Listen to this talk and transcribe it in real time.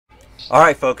All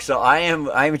right, folks. So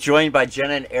I'm joined by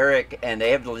Jenna and Eric, and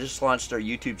they have just launched their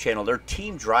YouTube channel. They're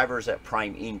team drivers at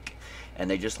Prime Inc., and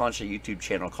they just launched a YouTube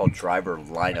channel called Driver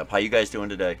Lineup. How you guys doing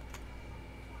today?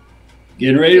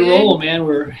 Getting ready to roll, man.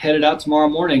 We're headed out tomorrow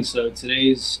morning, so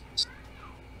today's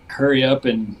hurry up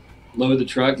and load the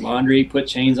truck, laundry, put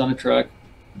chains on the truck.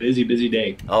 Busy, busy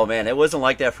day. Oh man, it wasn't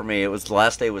like that for me. It was the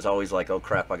last day was always like, oh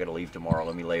crap, I got to leave tomorrow.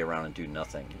 Let me lay around and do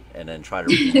nothing, and then try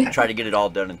to get it all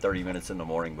done in 30 minutes in the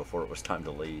morning before it was time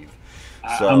to leave.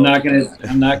 So I'm not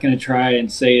gonna try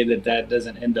and say that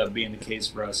doesn't end up being the case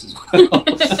for us as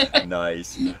well.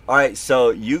 Nice. All right,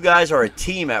 so you guys are a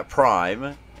team at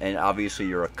Prime, and obviously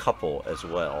you're a couple as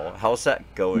well. How's that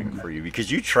going for you? Because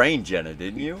you trained Jenna,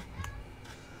 didn't you?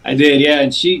 I did, yeah,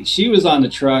 and she was on the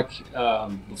truck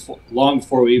long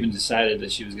before we even decided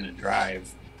that she was going to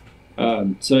drive.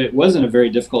 So it wasn't a very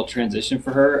difficult transition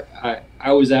for her.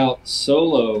 I was out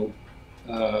solo,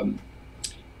 and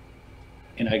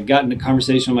I got in a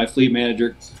conversation with my fleet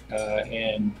manager,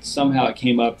 and somehow it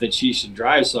came up that she should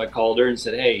drive. So I called her and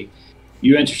said, "Hey,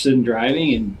 you interested in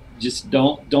driving? And just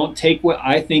don't take what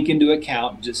I think into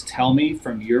account. Just tell me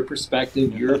from your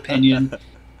perspective, your opinion.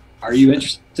 Are you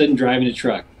interested in driving a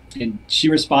truck?" And she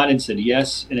responded and said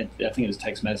yes, and I think it was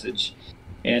text message.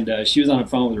 And she was on the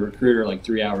phone with a recruiter like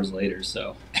 3 hours later.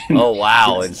 So. Oh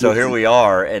wow! And so here we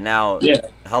are. And now, yeah.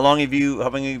 How long have you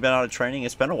been out of training?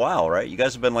 It's been a while, right? You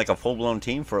guys have been like a full blown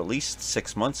team for at least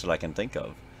 6 months that I can think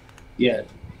of. Yeah.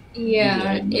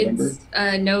 Yeah, it's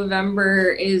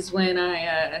November is when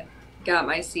I got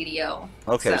my CDL.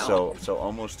 Okay, so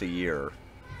almost a year,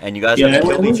 and you guys haven't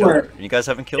killed each other. And you guys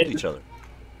haven't killed each other.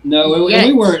 No,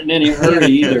 we weren't in any hurry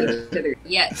either.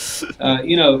 Yes.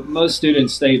 You know, most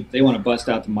students, they want to bust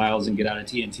out the miles and get out of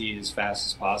TNT as fast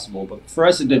as possible. But for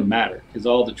us, it didn't matter because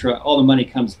all the money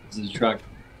comes to the truck.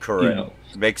 Correct. You know,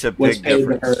 makes a big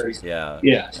difference. Yeah.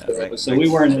 So we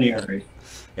weren't in any hurry.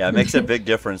 Yeah, it makes a big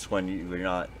difference when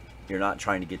you're not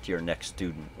trying to get to your next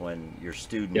student, when your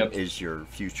student is your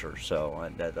future. So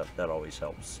that always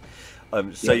helps.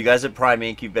 So you guys at Prime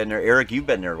Inc., you've been there. Eric, you've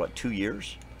been there, what, 2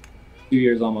 years? 2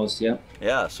 years almost, yeah.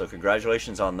 Yeah, so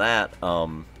congratulations on that.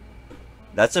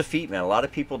 That's a feat, man. A lot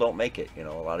of people don't make it. You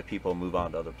know, a lot of people move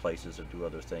on to other places or do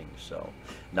other things. So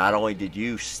not only did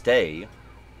you stay,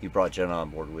 you brought Jenna on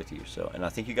board with you. So, and I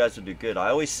think you guys will do good.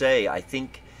 I always say, I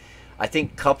think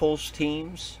couples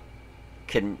teams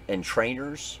and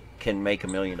trainers can make $1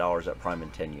 million at Prime in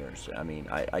 10 years. I mean,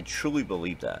 I truly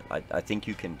believe that. I think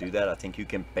you can do that. I think you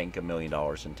can bank $1 million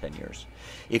in 10 years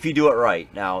if you do it right.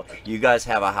 Now, you guys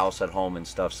have a house at home and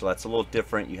stuff, so that's a little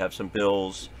different. You have some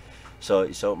bills, so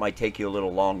it might take you a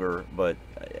little longer, but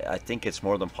I think it's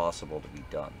more than possible to be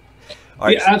done. All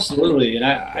right. Yeah, absolutely. And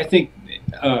I think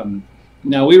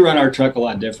now we run our truck a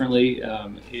lot differently.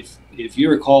 If you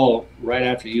recall, right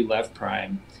after you left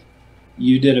Prime,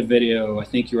 you did a video, I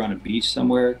think you were on a beach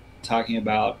somewhere, talking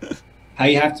about how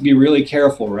you have to be really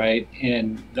careful, right?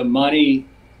 And the money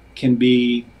can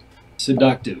be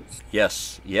seductive.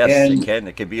 Yes, it can.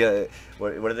 It could be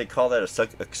what do they call that? A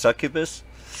succubus?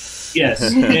 Yes,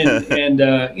 and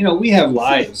you know, we have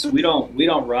lives. We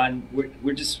don't run.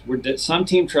 We're some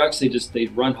team trucks. They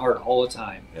run hard all the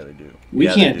time. Yeah, they do. We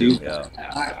can't do that.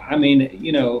 Yeah. I mean,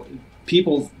 you know,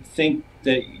 people think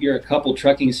that you're a couple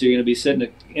trucking, so you're going to be sitting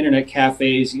at internet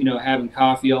cafes, you know, having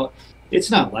coffee. It's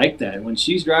not like that. When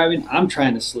she's driving, I'm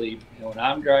trying to sleep. And when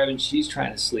I'm driving, she's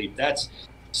trying to sleep.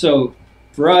 So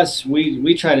for us,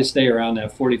 we try to stay around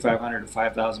that 4,500 to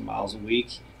 5,000 miles a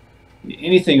week.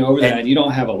 Anything over that, you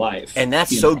don't have a life. And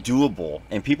that's so doable,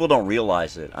 and people don't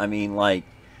realize it. I mean, like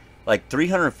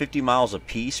 350 miles a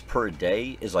piece per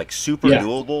day is like super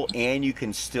doable, and you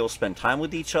can still spend time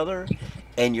with each other,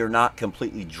 and you're not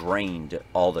completely drained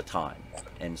all the time.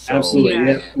 And so,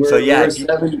 absolutely.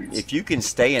 If you can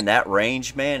stay in that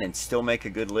range, man, and still make a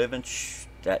good living,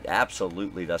 that's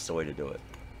the way to do it.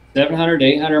 700 to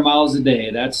 800 miles a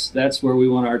day. That's where we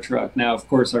want our truck. Now, of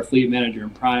course, our fleet manager in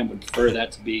Prime would prefer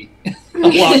that to be a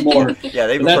lot more. Yeah,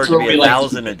 they prefer to be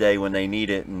 1,000 a day when they need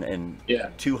it, and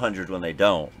 200 when they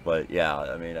don't. But yeah,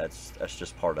 I mean, that's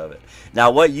just part of it. Now,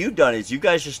 what you've done is you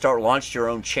guys just launched your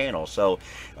own channel. So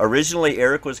originally,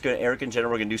 Eric and Jenna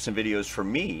were gonna do some videos for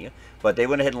me, but they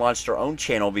went ahead and launched their own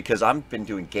channel because I've been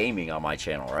doing gaming on my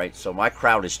channel, right? So my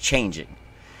crowd is changing.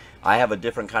 I have a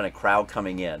different kind of crowd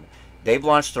coming in. They've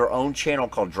launched their own channel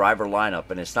called Driver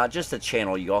Lineup, and it's not just a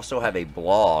channel. You also have a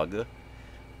blog,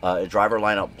 a Driver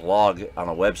Lineup blog on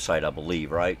a website, I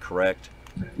believe, right? Correct?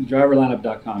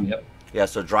 Driverlineup.com, yep. Yeah,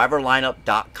 so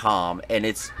driverlineup.com, and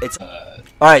it's all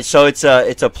right. So it's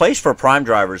a place for Prime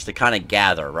drivers to kind of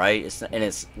gather, right?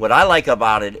 It's what I like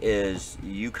about it is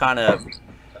you kind of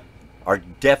are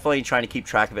definitely trying to keep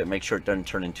track of it, and make sure it doesn't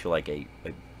turn into like a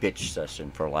bitch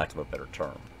session, for lack of a better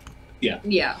term. Yeah.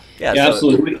 Yeah. Yeah, so,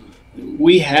 absolutely.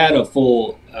 We had a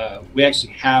full, we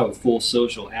actually have a full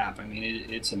social app. I mean,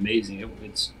 it's amazing.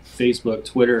 It's Facebook,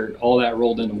 Twitter, all that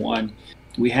rolled into one.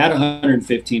 We had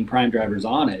 115 prime drivers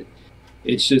on it.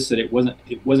 It's just that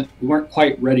we weren't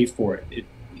quite ready for it.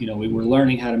 We were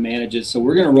learning how to manage it. So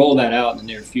we're going to roll that out in the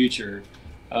near future.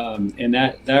 And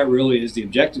that really is the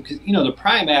objective, because the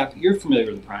Prime app, you're familiar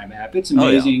with the Prime app. It's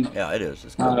amazing. Oh, yeah, it is.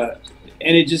 It's good.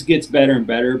 And it just gets better and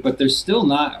better, but there's still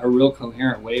not a real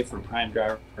coherent way for Prime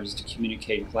drivers to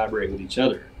communicate and collaborate with each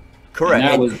other. Correct.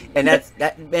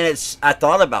 I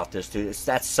thought about this, dude.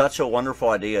 That's such a wonderful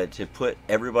idea, to put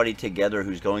everybody together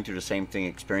who's going through the same thing,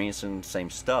 experiencing the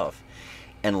same stuff,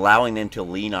 and allowing them to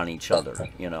lean on each other.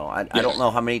 I don't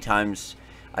know how many times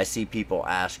I see people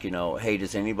ask, hey,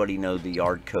 does anybody know the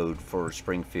yard code for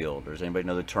Springfield? Or does anybody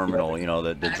know the terminal,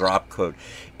 the drop code?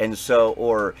 And so,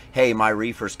 or, hey, my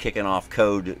reefer's kicking off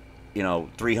code,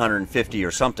 350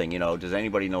 or something, does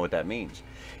anybody know what that means?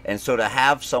 And so to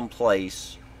have some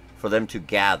place for them to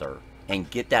gather and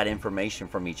get that information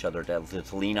from each other,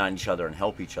 to lean on each other and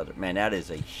help each other, man, that is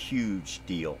a huge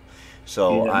deal.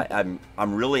 So yeah.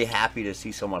 I'm really happy to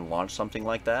see someone launch something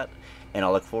like that. And I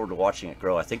look forward to watching it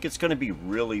grow. I think it's going to be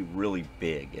really, really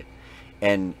big.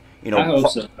 And, I hope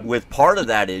so. With part of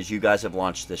that is you guys have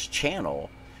launched this channel,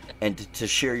 and to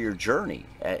share your journey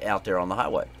out there on the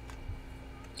highway.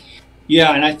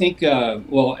 Yeah, and I think,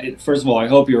 first of all, I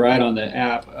hope you're right on the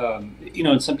app.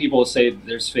 And some people say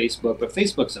there's Facebook, but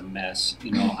Facebook's a mess.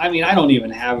 I mean, I don't even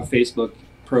have a Facebook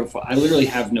profile. I literally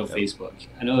have no Facebook.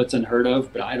 I know it's unheard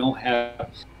of, but I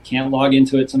can't log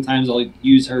into it. Sometimes I'll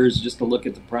use hers just to look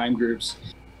at the Prime groups,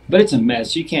 but it's a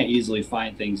mess. You can't easily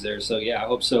find things there. So yeah, I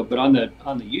hope so. But on the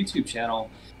YouTube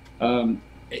channel,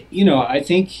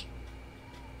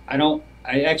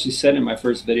 I actually said in my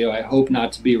first video, I hope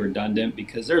not to be redundant,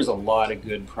 because there's a lot of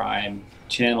good Prime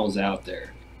channels out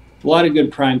there, a lot of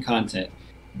good Prime content.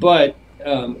 But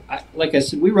like I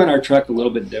said, we run our truck a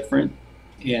little bit different,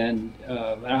 and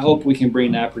I hope we can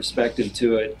bring that perspective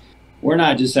to it. We're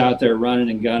not just out there running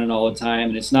and gunning all the time,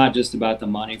 and it's not just about the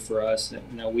money for us.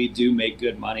 We do make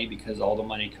good money, because all the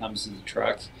money comes to the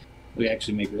truck. We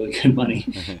actually make really good money,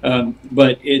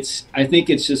 but I think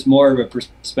it's just more of a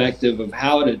perspective of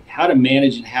how to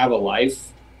manage and have a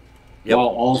life, while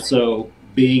also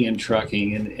being in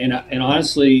trucking. And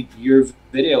honestly, your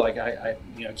video, like I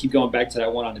keep going back to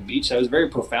that one on the beach. That was very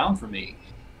profound for me.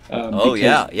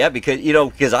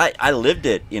 Because I lived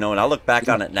it, and I look back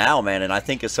on it now, man, and I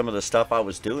think of some of the stuff I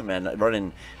was doing, man.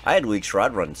 I had weeks where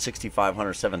I'd run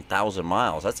 6,500, 7,000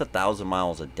 miles. That's 1,000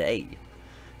 miles a day.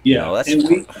 Yeah,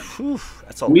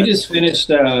 that's all. We just finished.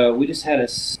 We just had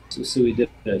we did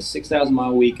a 6,000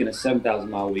 mile week and a 7,000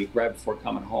 mile week right before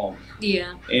coming home.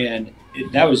 Yeah, and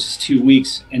that was just 2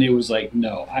 weeks, and it was like,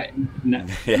 no,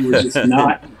 we were just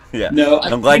not. Yeah, no.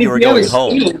 I'm glad you were going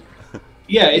home.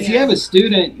 Yeah, if you have a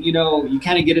student, you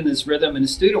kind of get in this rhythm, and the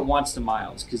student wants the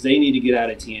miles because they need to get out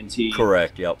of TNT.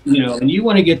 Correct. Yep. And you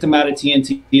want to get them out of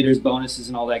TNT. There's bonuses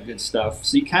and all that good stuff.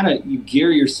 So you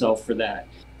gear yourself for that.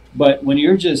 But when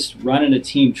you're just running a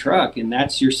team truck and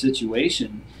that's your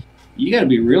situation, you got to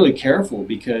be really careful,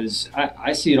 because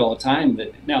I see it all the time.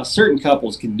 That now certain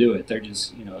couples can do it. They're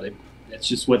just that's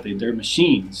just what they're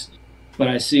machines. But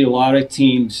I see a lot of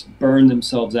teams burn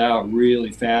themselves out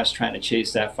really fast trying to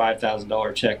chase that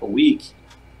 $5,000 check a week.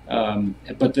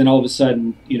 But then all of a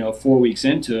sudden, 4 weeks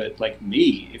into it, like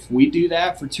me, if we do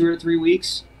that for 2 or 3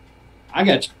 weeks, I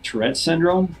got Tourette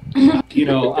syndrome.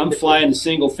 I'm flying a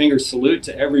single finger salute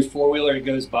to every four-wheeler that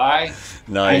goes by.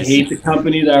 Nice. I hate the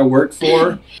company that I work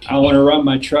for. I want to run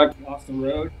my truck off the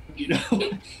road,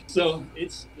 So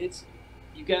it's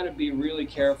you got to be really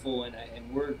careful, and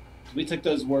we took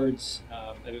those words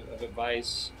of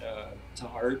advice to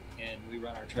heart, and we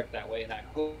run our truck that way. And I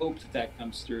hope that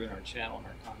comes through in our channel and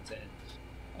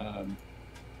our content.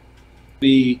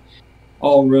 Be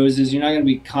all roses. You're not going to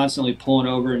be constantly pulling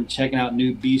over and checking out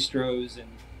new bistros and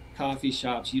coffee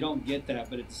shops. You don't get that.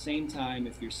 But at the same time,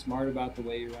 if you're smart about the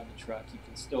way you run the truck, you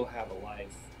can still have a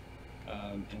life.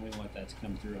 And we want that to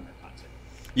come through in our content.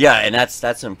 Yeah, and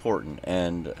that's important.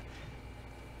 And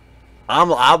I'm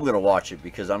going to watch it,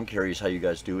 because I'm curious how you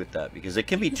guys do with that, because it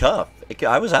can be tough.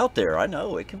 I was out there. I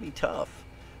know it can be tough,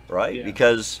 right? Yeah.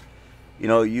 Because,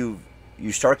 you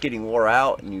start getting wore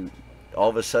out, and all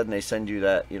of a sudden they send you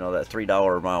that, that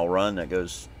 $3 a mile run that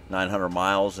goes 900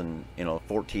 miles in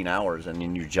 14 hours, and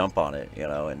then you jump on it,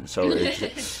 and so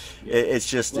it's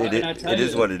just it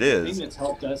is what it is. The thing that's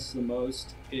helped us the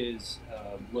most is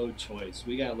load choice.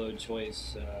 We got load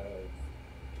choice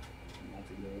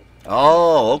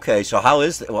Oh, okay. So how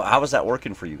is that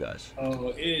working for you guys? Oh,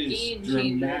 it is Game changer.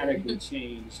 dramatically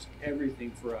changed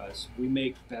everything for us. We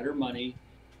make better money.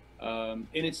 And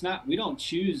it's not, we don't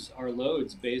choose our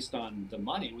loads based on the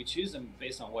money. We choose them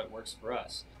based on what works for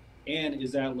us. And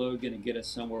is that load going to get us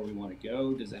somewhere we want to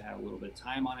go? Does it have a little bit of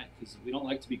time on it? Because we don't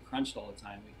like to be crunched all the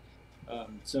time.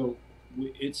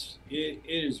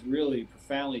 It has really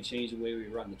profoundly changed the way we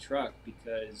run the truck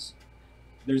because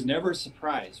there's never a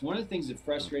surprise. One of the things that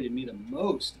frustrated me the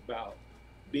most about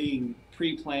being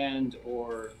pre-planned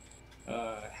or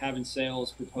having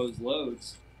sales propose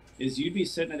loads is you'd be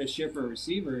sitting at a shipper or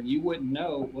receiver and you wouldn't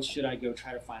know, well, should I go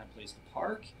try to find a place to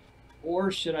park?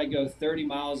 Or should I go 30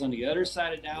 miles on the other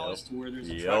side of Dallas to where there's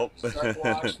a truck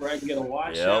wash where I can get a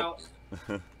washout?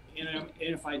 And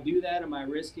if I do that, am I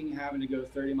risking having to go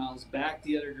 30 miles back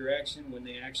the other direction when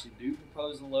they actually do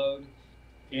propose a load?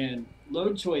 And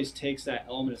load choice takes that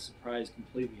element of surprise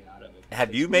completely out of it.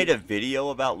 Have you made a video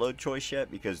about load choice yet?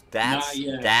 Because Not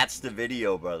yet. that's the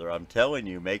video, brother. I'm telling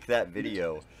you, make that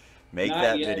video. Make Not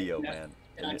that yet. video, man.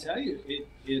 And I tell you,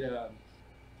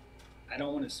 I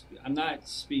don't want to. I'm not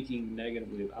speaking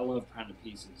negatively. I love pound to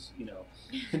pieces.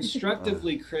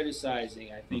 Constructively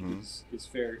criticizing, I think is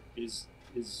fair. Is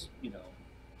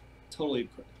totally.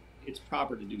 It's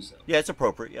proper to do so. Yeah, it's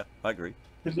appropriate. Yeah, I agree.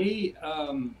 To me,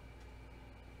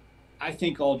 I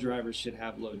think all drivers should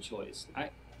have load choice.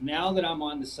 Now that I'm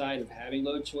on the side of having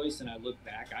load choice, and I look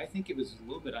back, I think it was a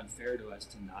little bit unfair to us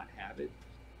to not have it.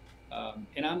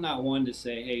 And I'm not one to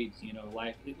say, hey,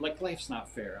 life's not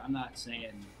fair. I'm not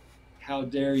saying, how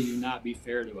dare you not be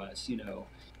fair to us,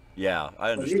 Yeah,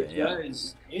 I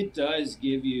understand. It does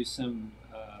give you some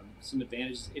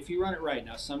advantages if you run it right.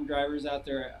 Now, some drivers out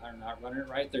there are not running it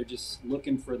right. They're just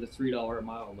looking for the $3 a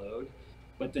mile load,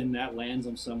 but then that lands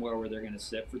them somewhere where they're going to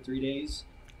sit for 3 days.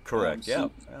 Correct. Yeah.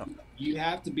 You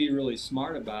have to be really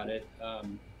smart about it.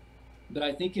 But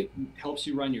I think it helps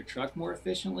you run your truck more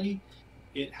efficiently.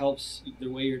 It helps the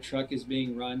way your truck is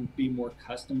being run be more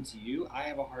custom to you. I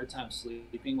have a hard time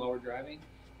sleeping while we're driving.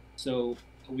 So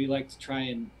we like to try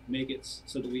and make it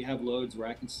so that we have loads where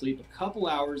I can sleep a couple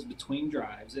hours between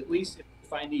drives, at least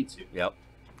if I need to. Yep.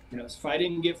 If I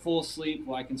didn't get full sleep,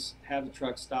 well, I can have the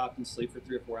truck stop and sleep for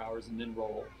 3 or 4 hours and then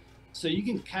roll. So you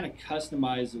can kind of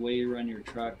customize the way you run your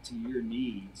truck to your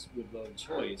needs with load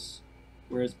choice.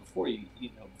 Whereas before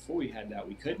before we had that,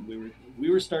 we couldn't. We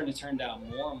were starting to turn down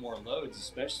more and more loads,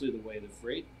 especially the way the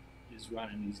freight is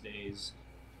running these days.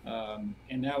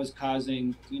 And that was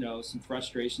causing, some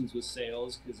frustrations with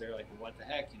sales because they're like, well, what the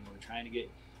heck? We're trying to get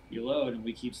your load. And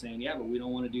we keep saying, yeah, but we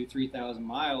don't want to do 3,000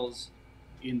 miles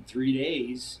in 3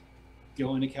 days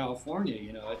going to California.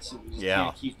 We just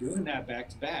can't keep doing that back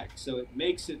to back. So it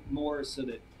makes it more so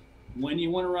that when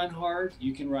you want to run hard,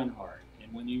 you can run hard.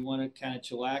 And when you want to kind of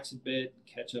chillax a bit,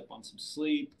 catch up on some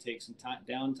sleep, take some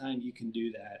downtime, you can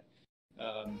do that.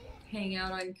 Hang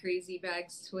out on Crazy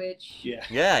Bags Twitch. Yeah.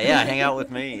 Hang out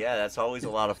with me. Yeah, that's always a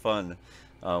lot of fun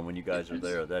when you guys are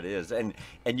there. That is, and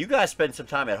you guys spend some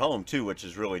time at home too, which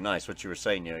is really nice. What you were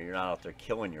saying, you're not out there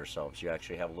killing yourselves. You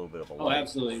actually have a little bit of a life. Oh,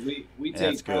 absolutely. We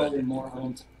take probably more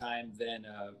home time than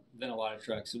a lot of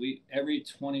trucks. So every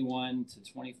 21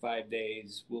 to 25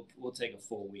 days we'll take a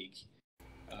full week.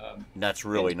 That's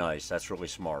really nice. That's really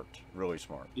smart. Really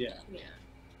smart. Yeah.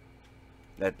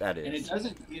 That is. And it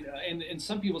doesn't, and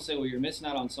some people say, well, you're missing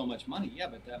out on so much money. Yeah,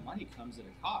 but that money comes at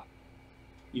a cost.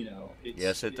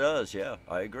 Yes, it does. Yeah,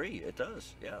 I agree. It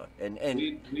does. Yeah, and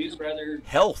we'd rather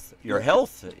your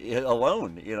health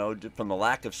alone. From the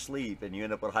lack of sleep, and you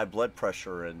end up with high blood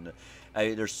pressure, and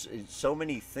there's so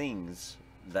many things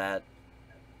that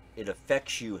it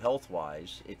affects you health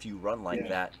wise if you run like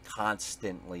that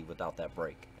constantly without that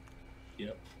break.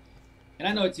 Yep. And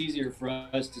I know it's easier for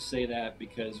us to say that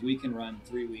because we can run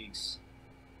 3 weeks,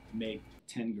 make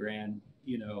 10 grand,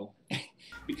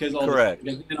 because all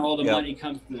the money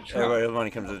comes to the truck. All the money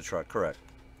comes to the truck, correct.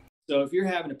 So if you're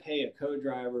having to pay a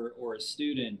co-driver or a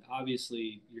student,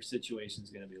 obviously your situation is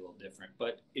going to be a little different.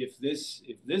 But if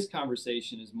this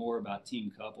conversation is more about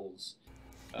team couples.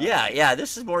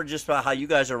 This is more just about how you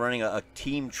guys are running a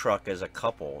team truck as a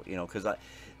couple, because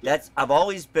I've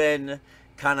always been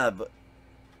kind of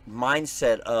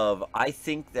mindset of, I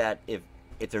think that if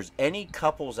there's any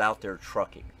couples out there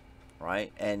trucking,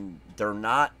 right, and they're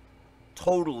not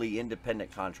totally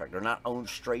independent contract, they're not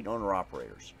straight owner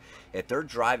operators, if they're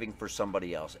driving for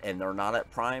somebody else and they're not at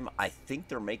Prime, I think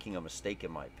they're making a mistake,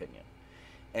 in my opinion.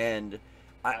 And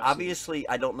obviously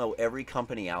I don't know every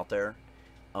company out there.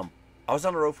 I was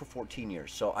on the road for 14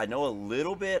 years, so I know a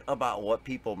little bit about what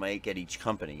people make at each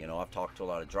company. I've talked to a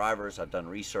lot of drivers, I've done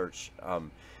research,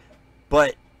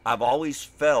 but I've always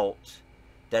felt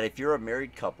that if you're a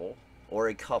married couple or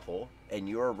a couple and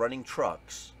you're running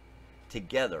trucks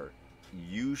together,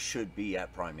 you should be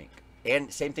at Prime Inc.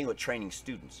 And same thing with training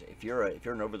students. If you're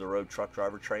an over the road truck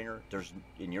driver trainer,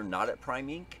 and you're not at Prime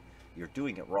Inc., you're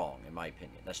doing it wrong, in my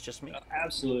opinion. That's just me.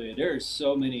 Absolutely. There's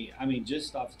so many. I mean,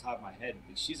 just off the top of my head,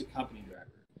 she's a company driver,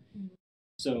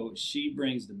 so she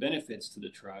brings the benefits to the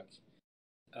truck.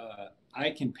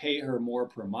 I can pay her more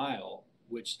per mile,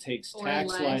 which takes Or tax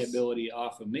less. liability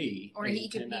off of me. Or as he a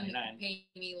could pay 1099.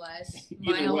 me less.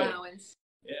 Either My way. allowance.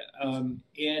 Yeah,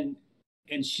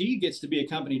 and she gets to be a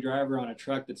company driver on a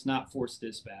truck that's not forced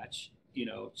dispatch. You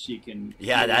know, she can.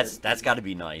 Yeah, that's got to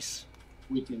be nice.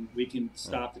 We can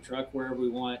stop the truck wherever we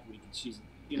want.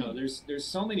 There's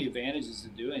so many advantages to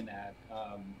doing that.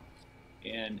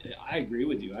 And I agree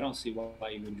with you. I don't see why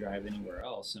you would drive anywhere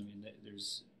else. I mean,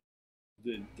 there's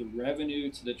the revenue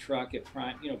to the truck at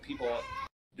Prime. You know, people.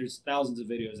 There's thousands of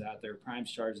videos out there.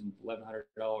 Prime's charging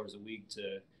 $1,100 a week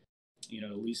to,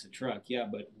 lease a truck. Yeah,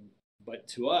 but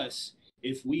to us,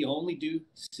 if we only do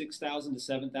 $6,000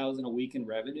 to $7,000 a week in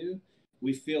revenue,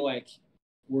 we feel like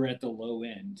we're at the low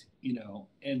end,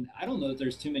 and I don't know that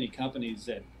there's too many companies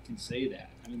that can say that.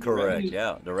 I mean, Correct.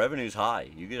 Yeah, the revenue's high.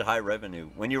 You get high revenue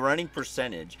when you're running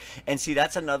percentage. And see,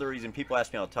 that's another reason people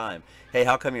ask me all the time, hey,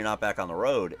 how come you're not back on the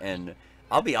road? And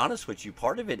I'll be honest with you,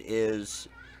 part of it is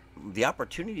the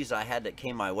opportunities I had that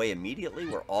came my way immediately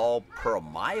were all per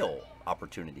mile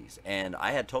opportunities. And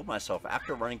I had told myself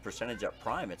after running percentage at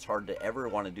Prime, it's hard to ever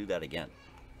want to do that again.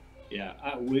 Yeah,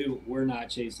 we're not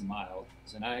chasing miles,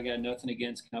 and I got nothing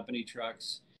against company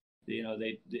trucks.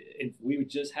 We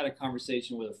just had a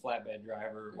conversation with a flatbed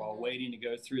driver while waiting to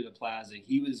go through the plaza.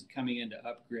 He was coming in to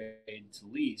upgrade to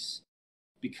lease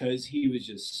because he was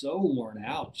just so worn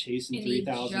out chasing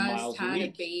 3,000 miles a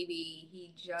week.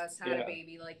 He just had a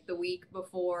baby like the week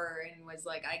before and was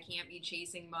like, I can't be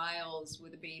chasing miles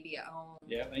with a baby at home.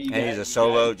 Yeah, and he's a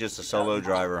solo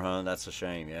driver, huh? That's a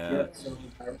shame. Yeah.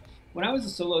 When I was a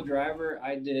solo driver,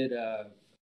 I did about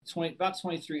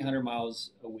 2,300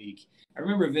 miles a week. I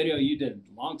remember a video you did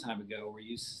a long time ago where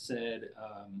you said,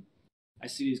 I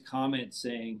see these comments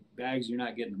saying, Bags, you're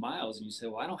not getting the miles. And you said,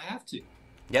 well, I don't have to.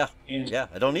 Yeah.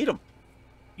 I don't need them.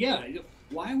 Yeah.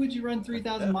 Why would you run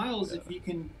 3,000 miles if you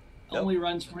can only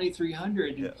run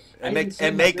 2,300? Yeah. And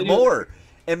make more.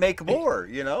 And make more,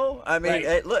 I mean,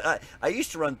 right. Look, I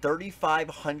used to run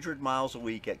 3,500 miles a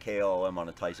week at KLM on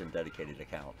a Tyson dedicated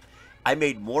account. I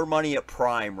made more money at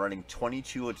Prime running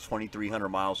 2,200 to 2,300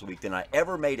 miles a week than I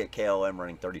ever made at KLM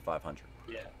running 3,500.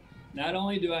 Yeah. Not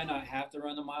only do I not have to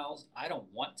run the miles, I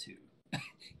don't want to.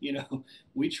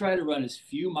 We try to run as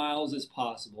few miles as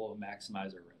possible and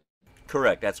maximize our revenue.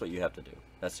 Correct. That's what you have to do.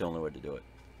 That's the only way to do it.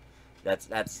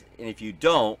 And if you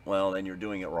don't, well, then you're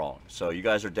doing it wrong. So you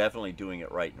guys are definitely doing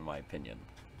it right, in my opinion.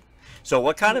 So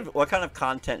what kind of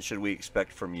content should we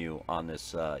expect from you on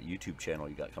this YouTube channel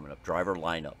you got coming up? Driver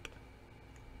lineup.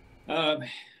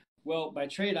 Well, by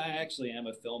trade, I actually am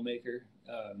a filmmaker.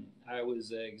 I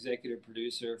was an executive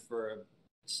producer for a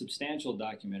substantial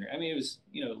documentary. I mean, it was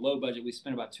low budget. We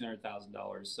spent about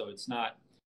 $200,000, so it's not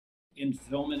in the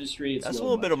film industry. That's a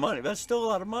little bit of money. That's still a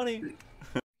lot of money.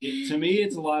 To me,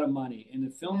 it's a lot of money. In the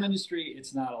film industry,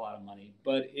 it's not a lot of money,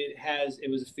 but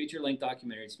it was a feature-length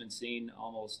documentary. It's been seen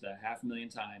almost 500,000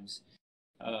 times.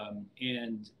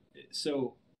 And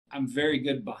so I'm very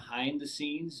good behind the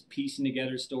scenes, piecing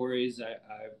together stories. I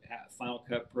have Final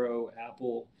Cut Pro,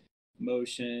 Apple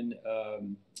Motion,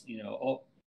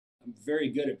 I'm very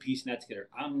good at piecing that together.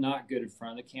 I'm not good in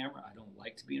front of the camera. I don't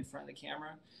like to be in front of the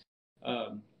camera.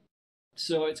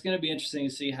 So it's going to be interesting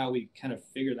to see how we kind of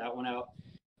figure that one out.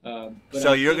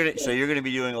 So you're gonna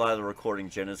be doing a lot of the recording.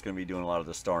 Jenna's gonna be doing a lot of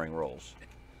the starring roles.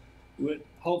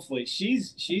 Hopefully,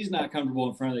 she's not comfortable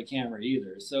in front of the camera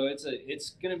either. So it's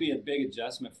gonna be a big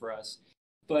adjustment for us.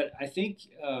 But I think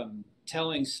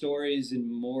telling stories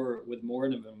with more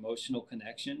of an emotional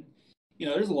connection.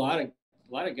 There's a lot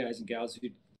of guys and gals who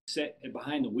sit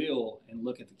behind the wheel and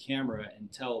look at the camera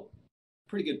and tell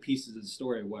pretty good pieces of the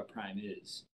story of what Prime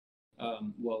is.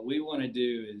 What we want to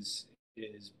do is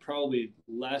probably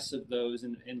less of those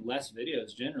and less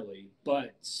videos generally,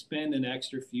 but spend an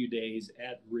extra few days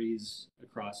at REIS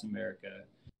across America.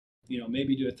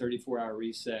 Maybe do a 34-hour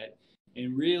reset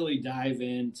and really dive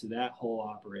into that whole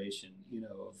operation,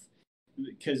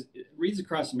 because REIS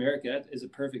across America is a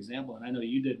perfect example. And I know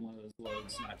you did one of those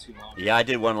loads not too long ago. Yeah, I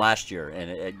did one last year,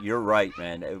 and you're right,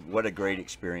 man. What a great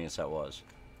experience that was.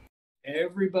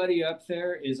 Everybody up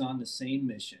there is on the same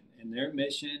mission, and their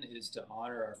mission is to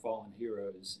honor our fallen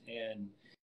heroes. And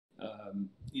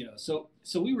so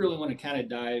we really want to kind of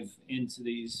dive into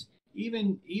these,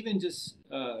 even just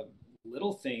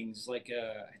little things like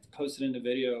I posted in a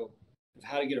video of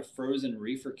how to get a frozen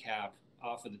reefer cap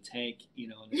off of the tank. You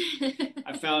know, and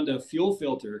I found a fuel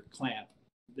filter clamp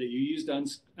that you use to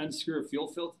unscrew a fuel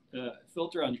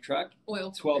filter on your truck.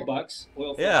 Oil. $12.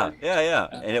 Oil filter. Yeah.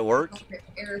 And it worked.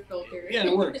 Air filter. Yeah,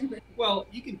 it worked. Well,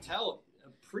 you can tell a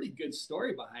pretty good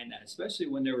story behind that, especially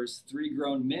when there was 3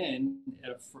 grown men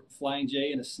at a Flying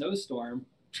J in a snowstorm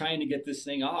trying to get this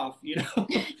thing off, you know,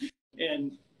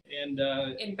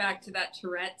 and back to that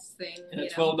Tourette's thing. And a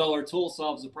 $12 tool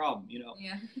solves the problem, you know.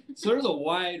 Yeah. So there's a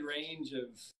wide range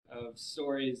of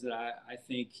stories that I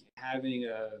think having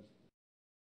a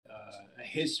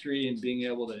history and being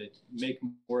able to make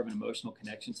more of an emotional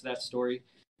connection to that story,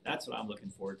 that's what I'm looking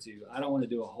forward to. I don't want to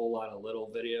do a whole lot of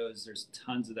little videos. There's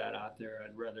tons of that out there.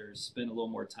 I'd rather spend a little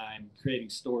more time creating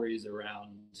stories around.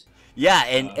 Yeah,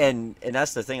 and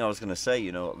that's the thing I was going to say.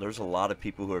 You know, there's a lot of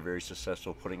people who are very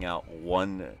successful putting out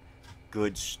one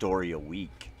good story a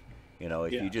week. You know,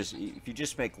 if you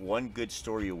just make one good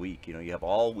story a week, you know, you have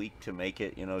all week to make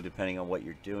it, you know, depending on what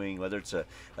you're doing, whether it's a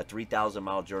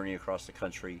 3,000-mile journey across the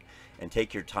country, and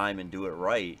take your time and do it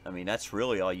right. I mean, that's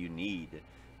really all you need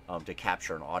to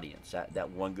capture an audience, that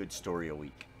one good story a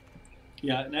week.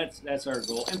 Yeah, and that's our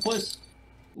goal. And plus,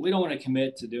 we don't want to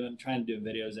commit to trying to do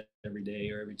videos every day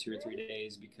or every 2 or 3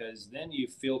 days, because then you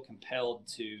feel compelled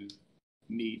to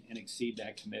meet and exceed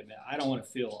that commitment. I don't want to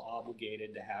feel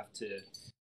obligated to have to,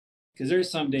 because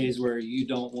there's some days where you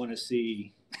don't want to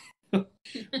see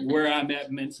where I'm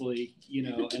at mentally, you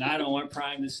know, and I don't want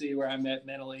Prime to see where I'm at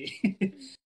mentally.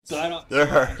 So I don't.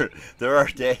 There are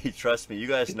days. Trust me, you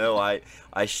guys know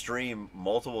I stream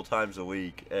multiple times a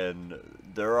week, and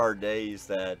there are days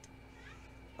that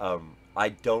I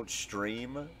don't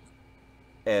stream,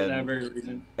 and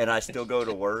I still go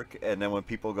to work. And then when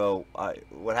people go,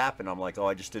 "What happened?" I'm like, "Oh,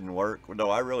 I just didn't work." Well, no,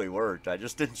 I really worked. I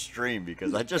just didn't stream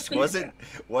because I just wasn't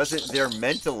there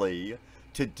mentally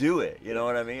to do it. You know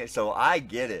what I mean? So I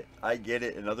get it,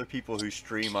 and other people who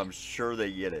stream, I'm sure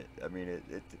they get it. I mean,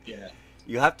 yeah.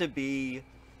 You have to be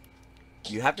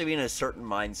in a certain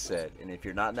mindset, and if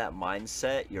you're not in that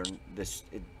mindset,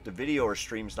 the video or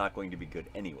stream's not going to be good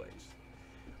anyways,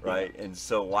 right? Yeah. And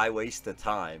so why waste the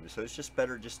time? So it's just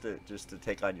better just to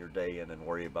take on your day and then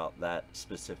worry about that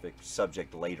specific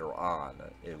subject later on.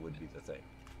 It would be the thing.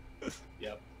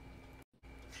 Yep.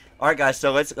 All right, guys.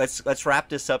 So let's wrap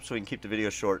this up so we can keep the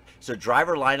video short. So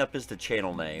driver lineup is the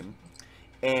channel name.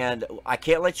 And I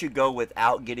can't let you go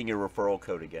without getting your referral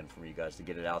code again from you guys to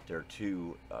get it out there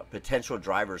to potential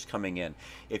drivers coming in.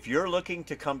 If you're looking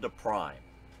to come to Prime,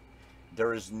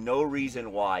 there is no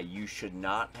reason why you should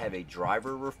not have a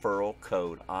driver referral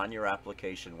code on your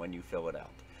application when you fill it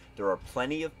out. There are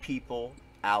plenty of people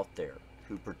out there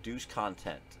who produce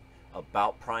content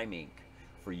about Prime Inc.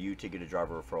 for you to get a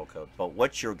driver referral code. But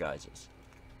what's your guys's?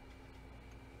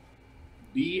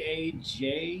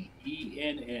 BAJENN.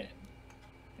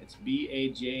 It's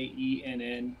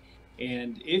BAJENN,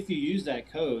 and if you use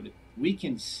that code, we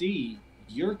can see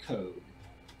your code,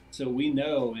 so we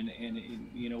know, and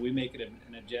you know, we make it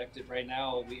an objective. Right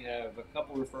now, we have a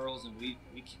couple referrals, and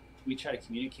we try to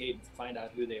communicate and find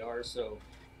out who they are, so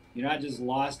you're not just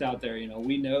lost out there. You know,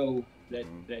 we know that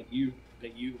you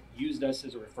used us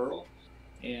as a referral,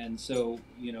 and so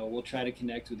you know, we'll try to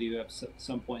connect with you at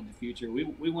some point in the future.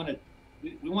 We want to.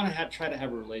 We want to try to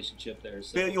have a relationship there.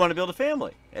 So. You want to build a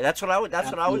family. And that's what I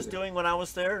was doing when I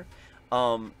was there,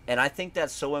 and I think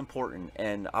that's so important.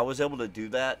 And I was able to do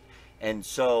that, and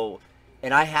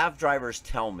I have drivers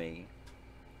tell me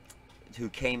who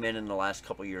came in the last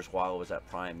couple of years while I was at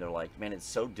Prime. They're like, "Man, it's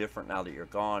so different now that you're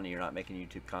gone and you're not making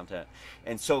YouTube content."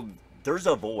 And so there's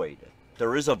a void.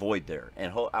 There is a void there,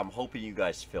 and I'm hoping you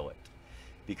guys fill it,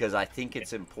 because I think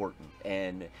it's important,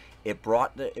 and it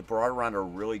brought around a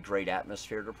really great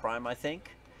atmosphere to Prime, I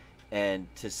think. And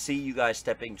to see you guys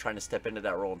trying to step into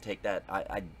that role and take that,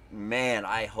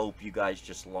 I hope you guys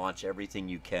just launch everything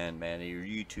you can, man. Your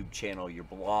YouTube channel, your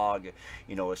blog,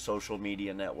 you know, a social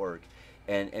media network,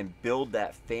 and build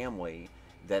that family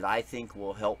that I think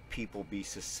will help people be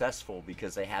successful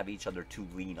because they have each other to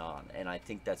lean on. And I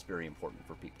think that's very important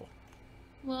for people.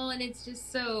 Well, and it's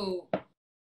just so,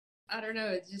 I don't know,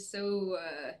 it's just so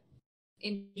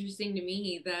interesting to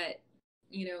me that,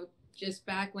 you know, just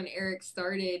back when Eric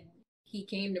started, he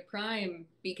came to Prime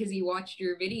because he watched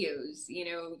your videos. You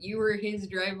know, you were his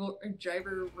driver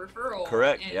referral.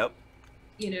 Correct. And, yep.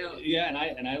 You know. Yeah,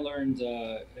 and I learned.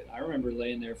 I remember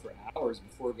laying there for hours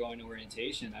before going to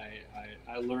orientation.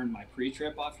 I learned my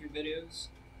pre-trip off your videos,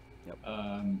 Yep.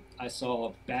 I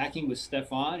saw backing with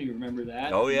Stefan. You remember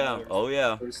that? Oh You know, yeah, oh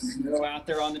yeah. there was snow out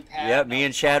there on the pad. Yeah, and I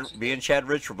was watching Me it. and Chad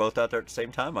Rich were both out there at the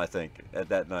same time, I think, at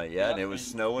that night. Yeah, and Yep, it was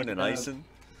snowing and icing.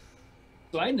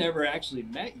 so I never actually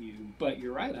met you, but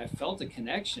you're right. I felt a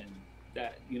connection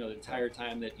that the entire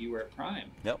time that you were at Prime.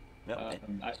 Yep, yep,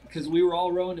 Because we were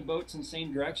all rowing the boats in the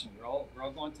same direction. We're all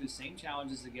going through the same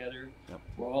challenges together. yep.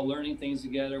 We're all learning things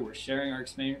together. We're sharing our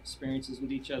experiences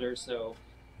with each other. So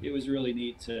it was really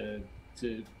neat to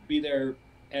be there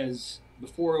as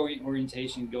before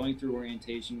orientation, going through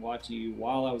orientation, watching you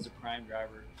while I was a Prime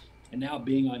driver, and now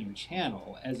being on your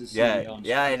channel as a Yeah, CDL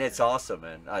yeah, and instructor. it's awesome,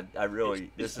 man. I really,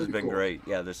 It's this has pretty been cool. great.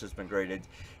 Yeah, this has been great.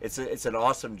 It's an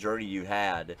awesome journey you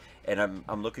had, and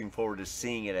I'm looking forward to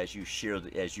seeing it as you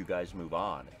as you guys move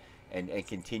on, and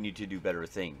continue to do better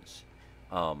things.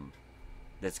 Um,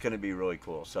 that's going to be really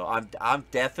cool. So I'm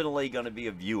definitely going to be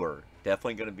a viewer.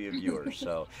 Definitely going to be a viewer.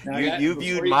 So Now, you viewed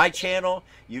before you, my channel.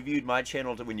 You viewed my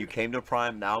channel when you came to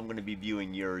Prime. Now I'm going to be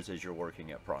viewing yours as you're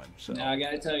working at Prime. Now So I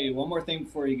got to tell you one more thing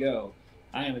before you go.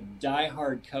 I am a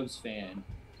diehard Cubs fan,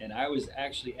 and I was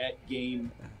actually at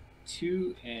game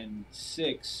 2 and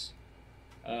 6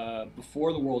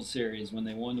 before the World Series when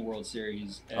they won the World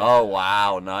Series. oh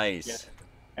wow, Yeah, nice.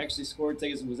 actually scored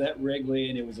tickets. Was at Wrigley,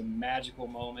 and it was a magical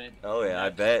moment. Oh yeah, I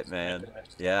And bet, man.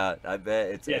 Yeah, I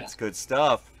bet yeah, it's good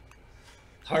stuff.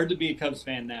 hard to be a Cubs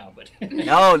fan now, but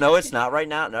No, no, it's not right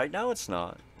now. Right now, it's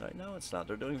not. Right now, it's not.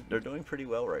 They're doing pretty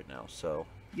well right now. So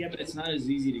yeah, but it's not as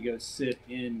easy to go sit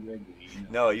in Wrigley.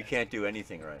 no, you can't do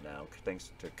anything right now thanks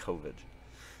to COVID.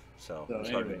 So So it's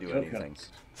hard to anyway, do go anything.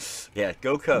 Cubs. Yeah,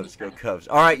 go Cubs, go Cubs.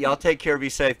 All right, y'all take care. Be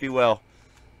safe. Be well.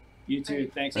 You too.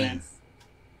 Thanks, man.